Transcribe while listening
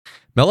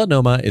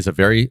Melanoma is a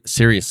very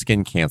serious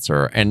skin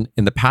cancer, and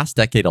in the past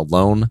decade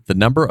alone, the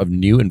number of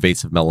new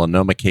invasive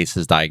melanoma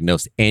cases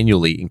diagnosed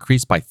annually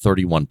increased by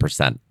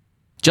 31%.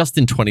 Just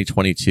in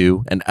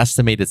 2022, an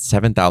estimated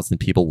 7,000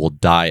 people will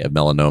die of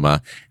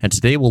melanoma, and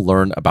today we'll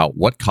learn about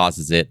what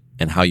causes it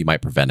and how you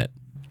might prevent it.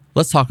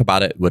 Let's talk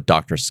about it with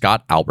Dr.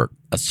 Scott Albert,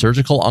 a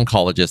surgical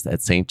oncologist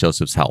at St.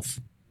 Joseph's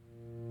Health.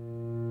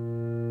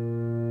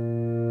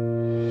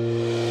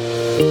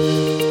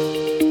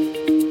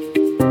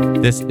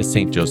 This is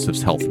St.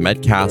 Joseph's Health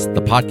Medcast,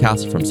 the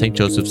podcast from St.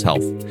 Joseph's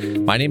Health.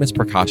 My name is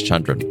Prakash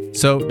Chandran.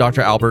 So,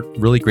 Dr. Albert,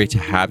 really great to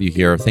have you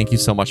here. Thank you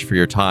so much for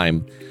your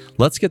time.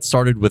 Let's get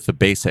started with the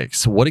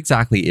basics. What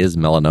exactly is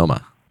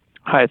melanoma?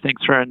 Hi,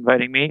 thanks for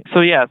inviting me. So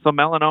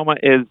melanoma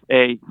is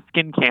a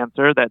skin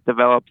cancer that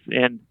develops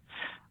in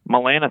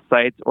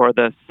melanocytes, or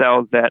the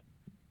cells that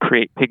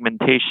create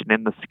pigmentation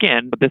in the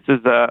skin. This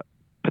is a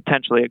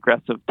potentially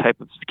aggressive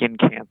type of skin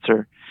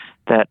cancer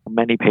that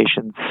many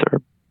patients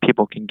or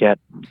people can get.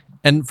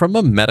 And from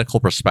a medical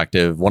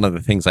perspective, one of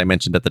the things I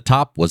mentioned at the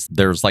top was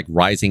there's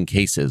rising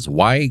cases.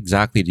 Why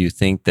exactly do you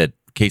think that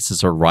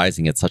cases are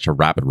rising at such a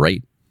rapid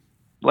rate?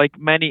 Like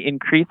many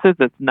increases,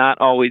 it's not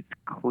always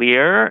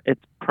clear.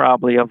 It's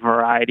probably a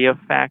variety of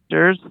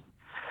factors.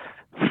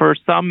 For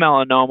some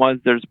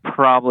melanomas, there's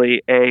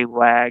probably a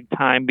lag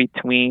time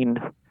between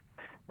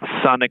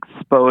sun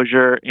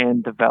exposure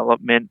and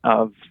development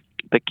of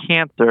the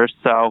cancer.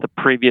 So the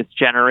previous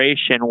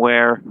generation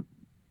where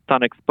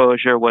sun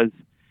exposure was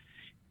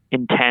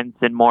intense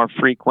and more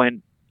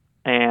frequent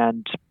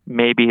and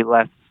maybe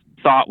less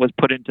thought was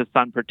put into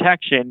sun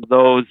protection,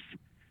 those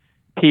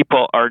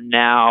people are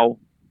now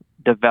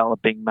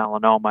developing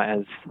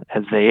melanoma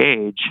as they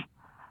age.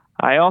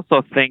 I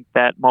also think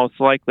that most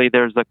likely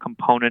there's a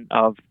component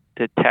of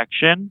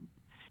detection,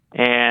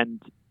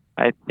 and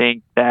I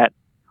think that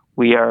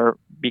we are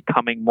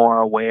becoming more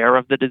aware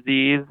of the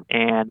disease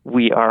and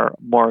we are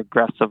more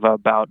aggressive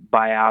about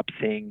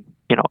biopsying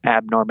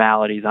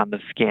abnormalities on the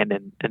skin,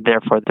 and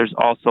therefore there's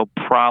also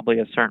probably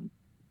a certain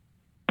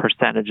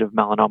percentage of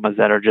melanomas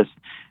that are just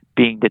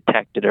being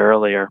detected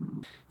earlier.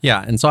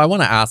 Yeah, and so I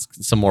want to ask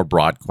some more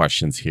broad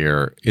questions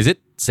here. Is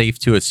it safe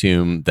to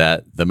assume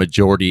that the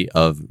majority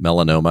of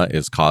melanoma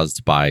is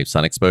caused by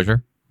sun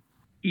exposure?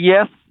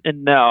 Yes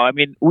and no. I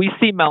mean, we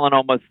see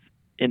melanomas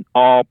in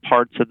all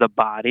parts of the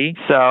body.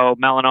 So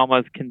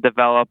melanomas can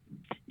develop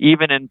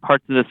even in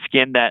parts of the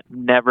skin that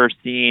never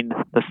seen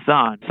the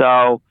sun.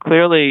 So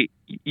clearly,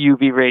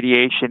 UV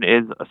radiation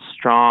is a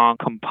strong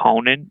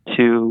component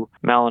to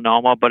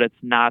melanoma, but it's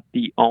not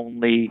the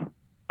only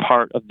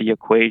part of the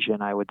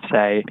equation, I would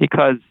say,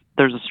 because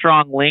there's a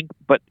strong link,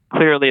 but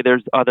clearly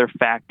there's other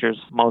factors,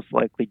 most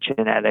likely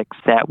genetics,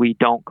 that we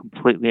don't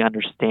completely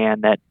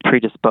understand that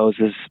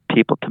predisposes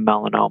people to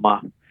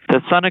melanoma. The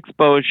sun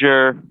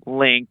exposure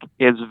link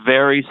is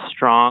very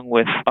strong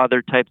with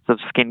other types of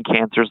skin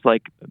cancers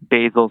like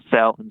basal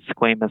cell and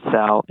squamous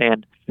cell.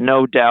 And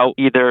no doubt,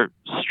 either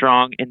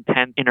strong,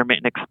 intense,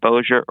 intermittent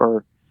exposure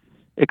or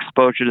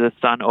exposure to the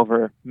sun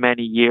over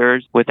many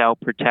years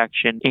without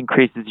protection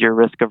increases your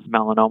risk of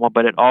melanoma,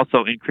 but it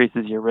also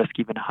increases your risk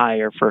even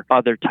higher for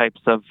other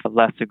types of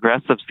less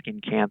aggressive skin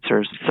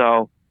cancers.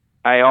 So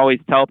I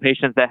always tell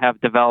patients that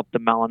have developed a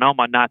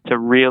melanoma not to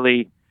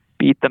really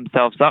beat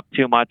themselves up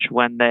too much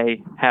when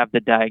they have the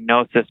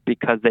diagnosis,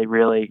 because they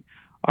really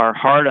are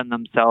hard on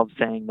themselves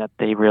saying that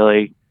they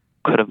really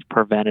could have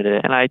prevented it.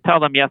 And I tell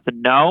them yes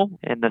and no,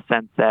 in the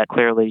sense that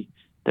clearly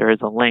there is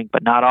a link,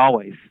 but not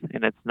always.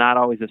 And it's not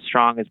always as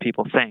strong as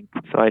people think.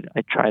 So I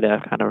try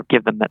to kind of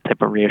give them that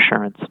type of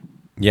reassurance.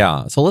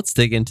 Yeah. So let's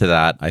dig into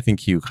that. I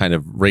think you kind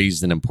of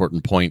raised an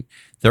important point.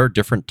 There are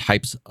different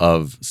types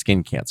of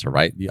skin cancer,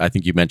 right? I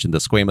think you mentioned the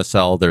squamous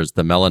cell, there's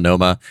the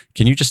melanoma.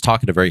 Can you just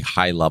talk at a very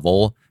high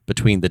level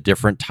between the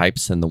different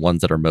types and the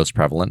ones that are most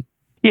prevalent?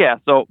 Yeah,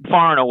 so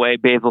far and away,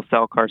 basal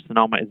cell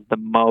carcinoma is the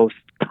most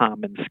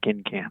common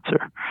skin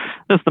cancer.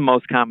 That's the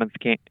most common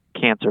skin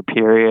cancer,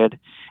 period.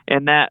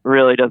 And that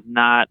really does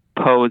not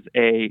pose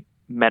a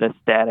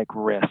metastatic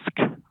risk.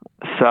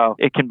 So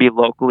it can be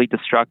locally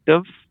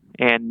destructive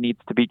and needs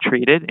to be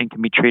treated, and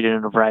can be treated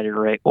in a variety of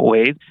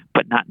ways,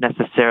 but not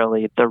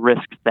necessarily the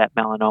risks that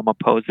melanoma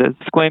poses.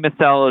 Squamous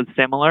cell is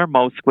similar.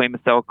 Most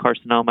squamous cell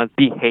carcinomas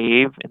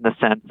behave in the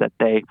sense that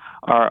they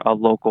are a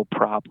local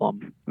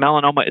problem.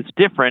 Melanoma is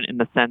different in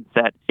the sense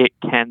that it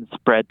can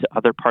spread to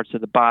other parts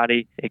of the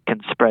body. It can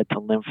spread to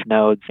lymph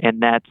nodes,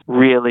 and that's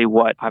really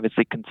what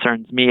obviously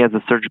concerns me as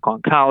a surgical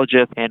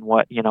oncologist, and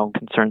what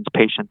concerns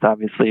patients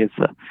obviously is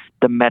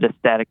the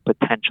metastatic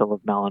potential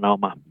of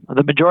melanoma.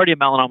 The majority of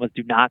melanomas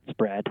do not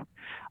spread.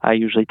 I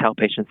usually tell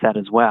patients that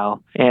as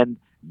well. And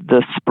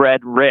the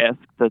spread risk,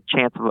 the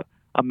chance of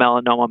a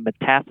melanoma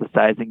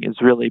metastasizing, is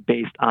really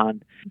based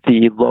on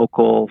the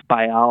local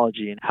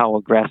biology and how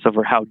aggressive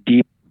or how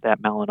deep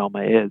that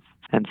melanoma is.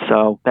 And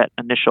so that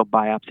initial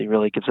biopsy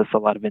really gives us a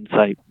lot of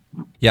insight.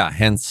 Yeah,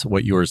 hence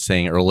what you were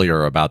saying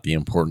earlier about the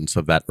importance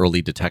of that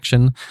early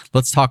detection.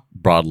 Let's talk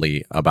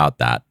broadly about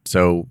that.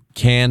 So,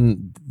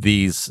 can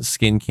these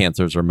skin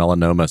cancers or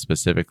melanoma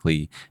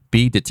specifically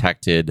be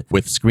detected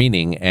with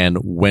screening, and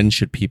when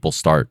should people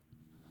start?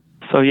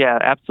 So, yeah,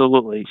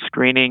 absolutely.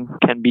 Screening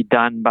can be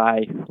done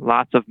by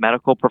lots of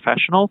medical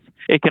professionals.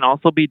 It can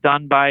also be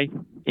done by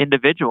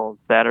individuals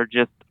that are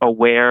just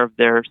aware of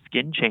their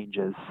skin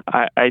changes.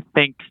 I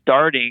think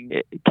starting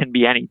it can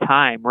be any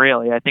time,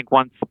 really. I think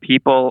once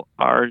people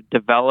are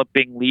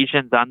developing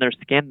lesions on their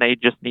skin, they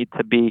just need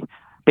to be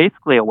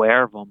basically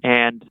aware of them.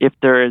 And if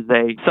there is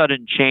a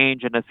sudden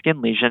change in a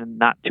skin lesion,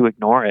 not to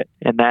ignore it.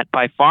 And that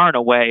by far and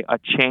away, a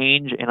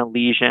change in a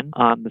lesion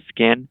on the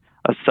skin,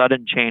 a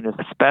sudden change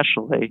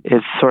especially,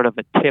 is sort of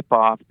a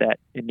tip-off that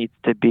it needs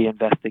to be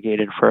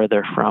investigated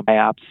further from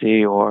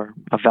biopsy or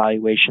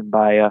evaluation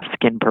by a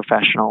skin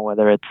professional,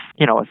 whether it's,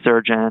 a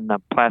surgeon, a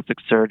plastic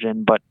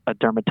surgeon, but a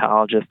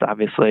dermatologist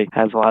obviously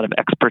has a lot of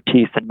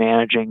expertise in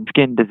managing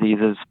skin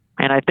diseases.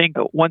 And I think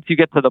once you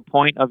get to the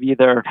point of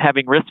either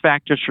having risk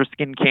factors for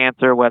skin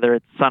cancer, whether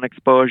it's sun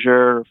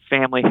exposure,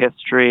 family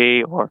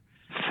history, or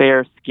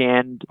fair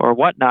skinned or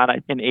whatnot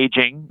in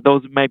aging,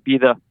 those might be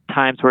the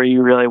times where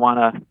you really want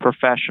a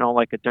professional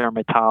like a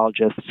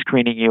dermatologist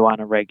screening you on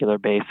a regular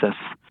basis.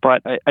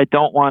 But I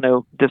don't want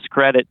to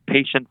discredit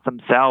patients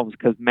themselves,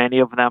 because many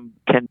of them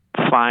can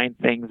find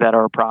things that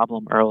are a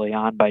problem early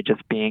on by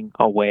just being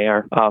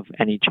aware of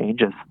any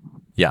changes.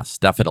 Yes,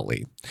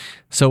 definitely.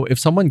 So, if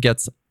someone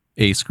gets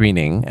a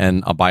screening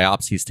and a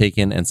biopsy is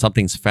taken and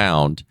something's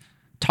found,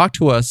 talk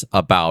to us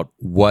about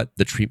what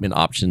the treatment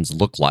options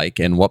look like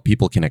and what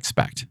people can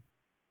expect.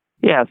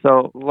 Yeah,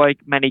 so like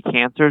many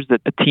cancers,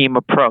 it's a team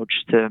approach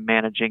to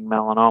managing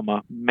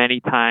melanoma. Many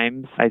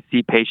times I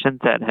see patients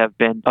that have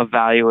been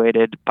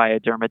evaluated by a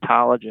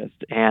dermatologist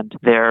and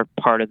they're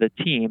part of the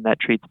team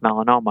that treats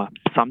melanoma.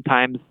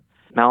 Sometimes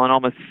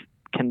melanomas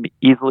can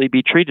easily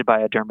be treated by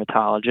a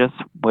dermatologist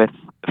with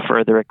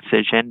further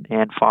excision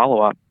and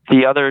follow-up.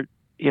 The other,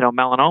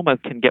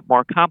 melanomas can get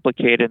more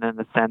complicated in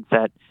the sense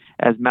that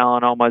as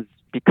melanomas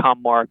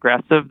become more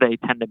aggressive, they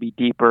tend to be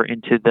deeper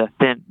into the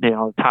thin,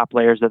 top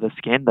layers of the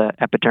skin, the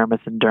epidermis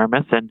and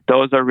dermis. And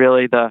those are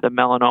really the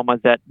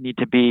melanomas that need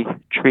to be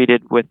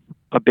treated with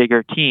a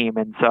bigger team.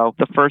 And so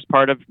the first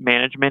part of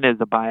management is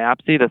a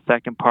biopsy. The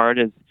second part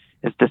is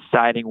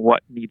deciding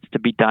what needs to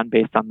be done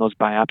based on those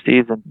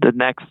biopsies. And the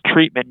next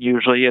treatment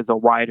usually is a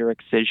wider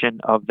excision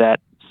of that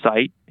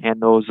site.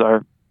 And those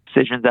are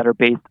decisions that are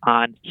based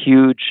on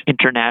huge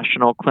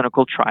international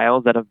clinical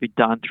trials that have been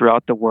done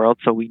throughout the world.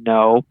 So we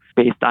know,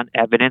 based on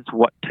evidence,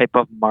 what type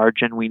of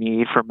margin we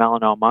need for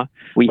melanoma.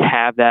 We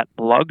have that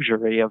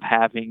luxury of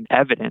having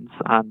evidence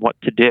on what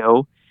to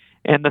do.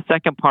 And the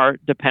second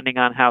part, depending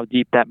on how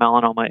deep that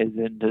melanoma is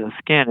into the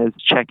skin, is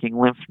checking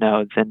lymph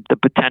nodes. And the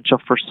potential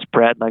for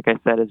spread, like I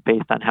said, is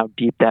based on how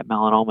deep that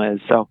melanoma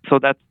is. So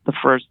that's the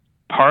first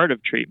part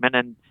of treatment.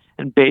 And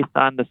based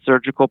on the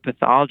surgical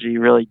pathology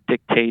really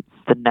dictates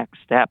the next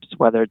steps,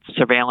 whether it's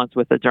surveillance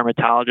with a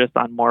dermatologist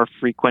on more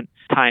frequent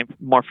time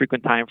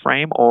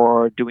frame,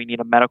 or do we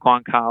need a medical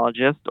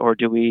oncologist, or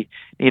do we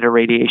need a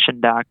radiation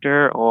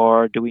doctor,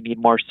 or do we need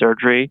more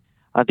surgery?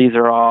 These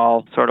are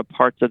all sort of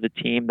parts of the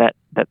team that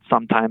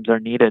sometimes are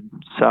needed.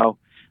 So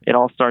it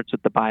all starts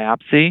with the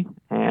biopsy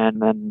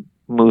and then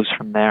moves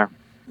from there.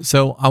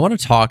 So I want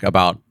to talk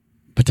about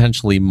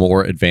potentially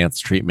more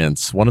advanced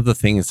treatments. One of the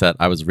things that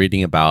I was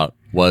reading about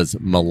was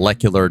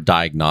molecular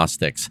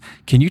diagnostics.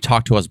 Can you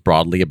talk to us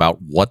broadly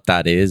about what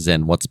that is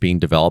and what's being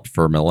developed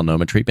for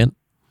melanoma treatment?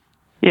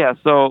 Yeah,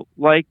 so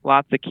like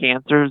lots of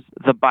cancers,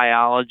 the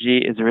biology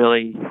is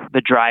really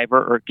the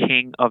driver or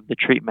king of the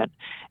treatment.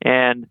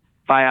 And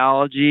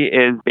biology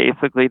is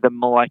basically the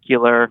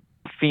molecular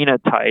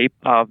phenotype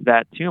of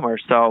that tumor.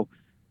 So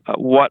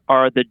what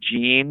are the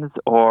genes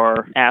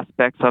or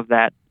aspects of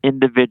that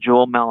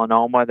individual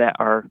melanoma that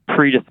are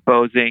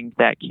predisposing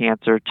that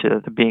cancer to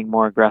being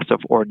more aggressive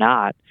or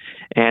not?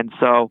 And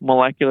so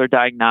molecular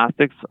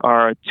diagnostics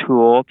are a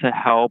tool to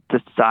help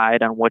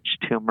decide on which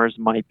tumors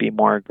might be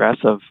more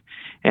aggressive.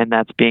 And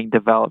that's being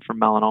developed for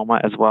melanoma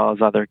as well as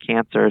other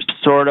cancers.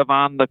 Sort of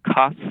on the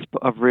cusp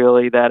of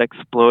really that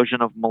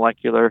explosion of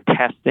molecular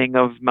testing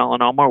of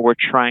melanoma. We're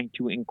trying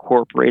to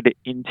incorporate it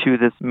into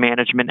this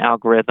management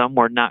algorithm.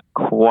 We're not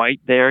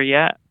quite there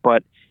yet,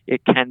 but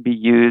it can be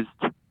used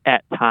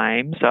at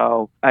times.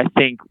 So I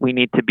think we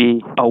need to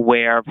be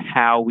aware of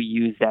how we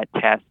use that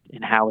test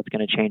and how it's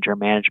going to change our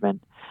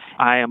management.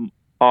 I am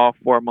all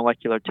for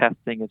molecular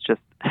testing. It's just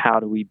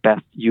how do we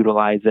best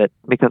utilize it?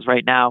 Because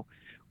right now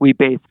we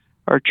base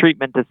our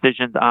treatment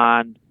decisions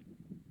on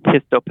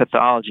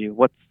histopathology.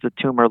 What's the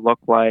tumor look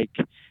like?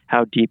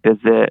 How deep is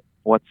it?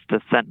 What's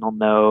the sentinel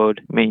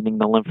node, meaning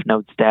the lymph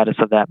node status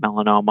of that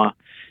melanoma?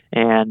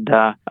 And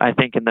I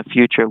think in the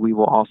future, we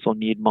will also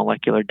need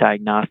molecular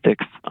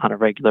diagnostics on a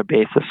regular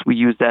basis. We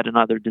use that in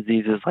other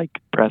diseases like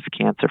breast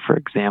cancer, for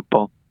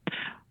example.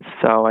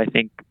 So I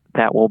think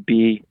that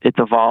it's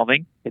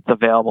evolving. It's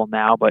available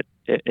now, but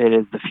it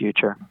is the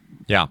future.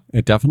 Yeah,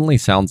 it definitely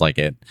sounds like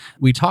it.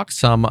 We talked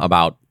some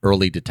about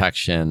early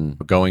detection,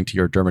 going to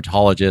your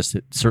dermatologist.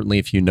 Certainly,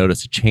 if you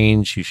notice a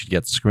change, you should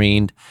get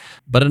screened.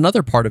 But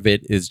another part of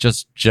it is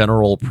just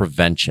general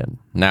prevention.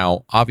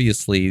 Now,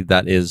 obviously,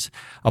 that is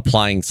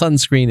applying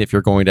sunscreen if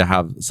you're going to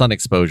have sun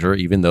exposure,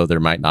 even though there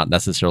might not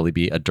necessarily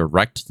be a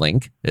direct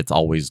link. It's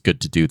always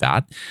good to do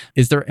that.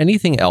 Is there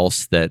anything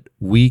else that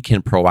we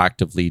can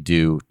proactively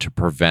do to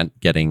prevent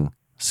getting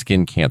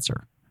skin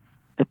cancer?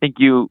 I think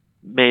you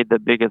made the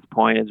biggest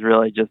point is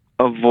really just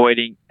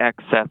avoiding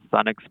excess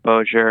sun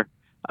exposure.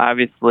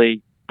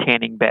 Obviously,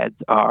 tanning beds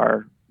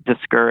are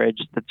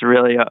discouraged.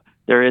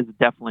 There is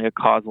definitely a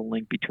causal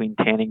link between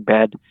tanning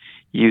bed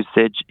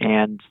usage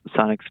and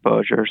sun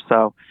exposure.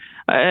 So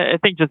I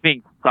think just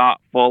being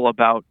thoughtful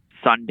about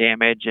sun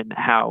damage and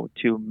how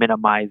to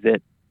minimize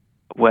it,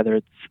 whether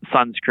it's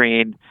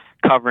sunscreen,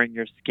 covering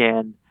your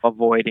skin,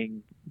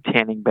 avoiding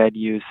tanning bed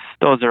use,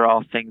 those are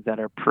all things that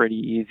are pretty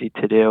easy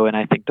to do. And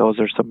I think those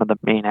are some of the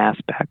main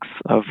aspects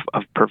of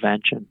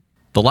prevention.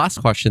 The last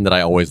question that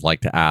I always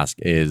like to ask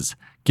is,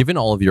 given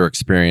all of your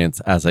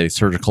experience as a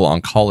surgical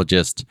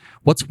oncologist,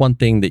 what's one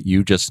thing that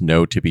you just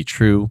know to be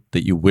true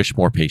that you wish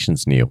more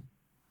patients knew?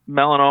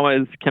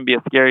 Melanoma can be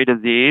a scary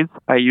disease.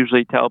 I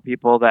usually tell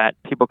people that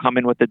people come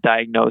in with a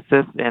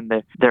diagnosis and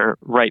they're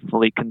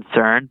rightfully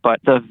concerned,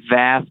 but the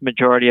vast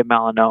majority of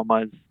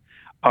melanomas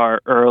are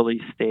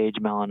early stage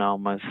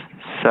melanomas.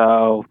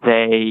 So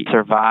they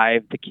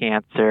survive the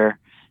cancer.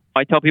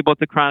 I tell people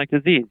it's a chronic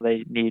disease.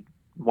 They need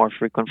more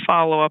frequent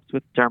follow-ups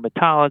with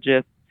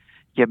dermatologists.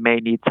 You may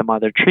need some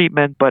other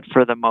treatment, but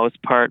for the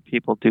most part,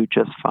 people do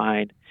just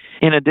fine.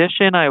 In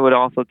addition, I would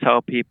also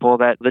tell people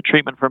that the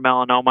treatment for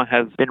melanoma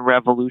has been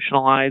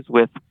revolutionized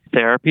with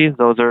therapies.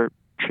 Those are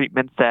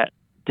treatments that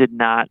did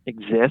not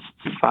exist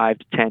 5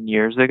 to 10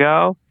 years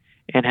ago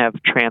and have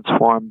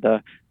transformed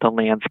the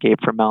landscape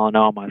for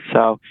melanoma.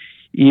 So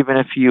even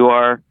if you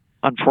are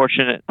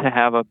unfortunate to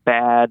have a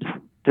bad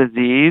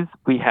disease,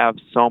 we have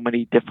so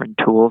many different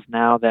tools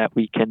now that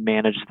we can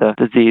manage the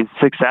disease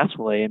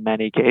successfully in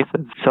many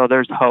cases. So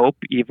there's hope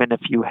even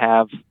if you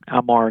have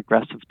a more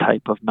aggressive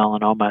type of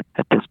melanoma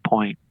at this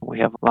point. We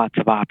have lots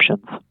of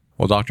options.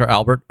 Well, Dr.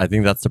 Albert, I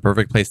think that's the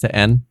perfect place to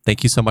end.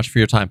 Thank you so much for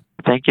your time.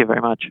 Thank you very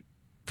much.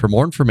 For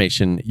more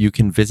information, you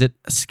can visit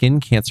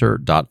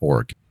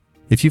skincancer.org.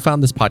 If you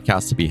found this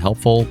podcast to be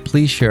helpful,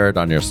 please share it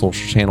on your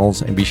social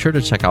channels and be sure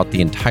to check out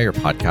the entire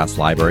podcast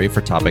library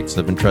for topics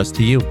of interest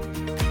to you.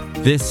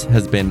 This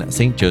has been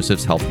St.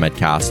 Joseph's Health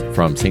Medcast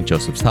from St.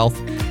 Joseph's Health.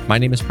 My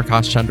name is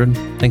Prakash Chandran.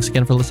 Thanks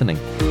again for listening.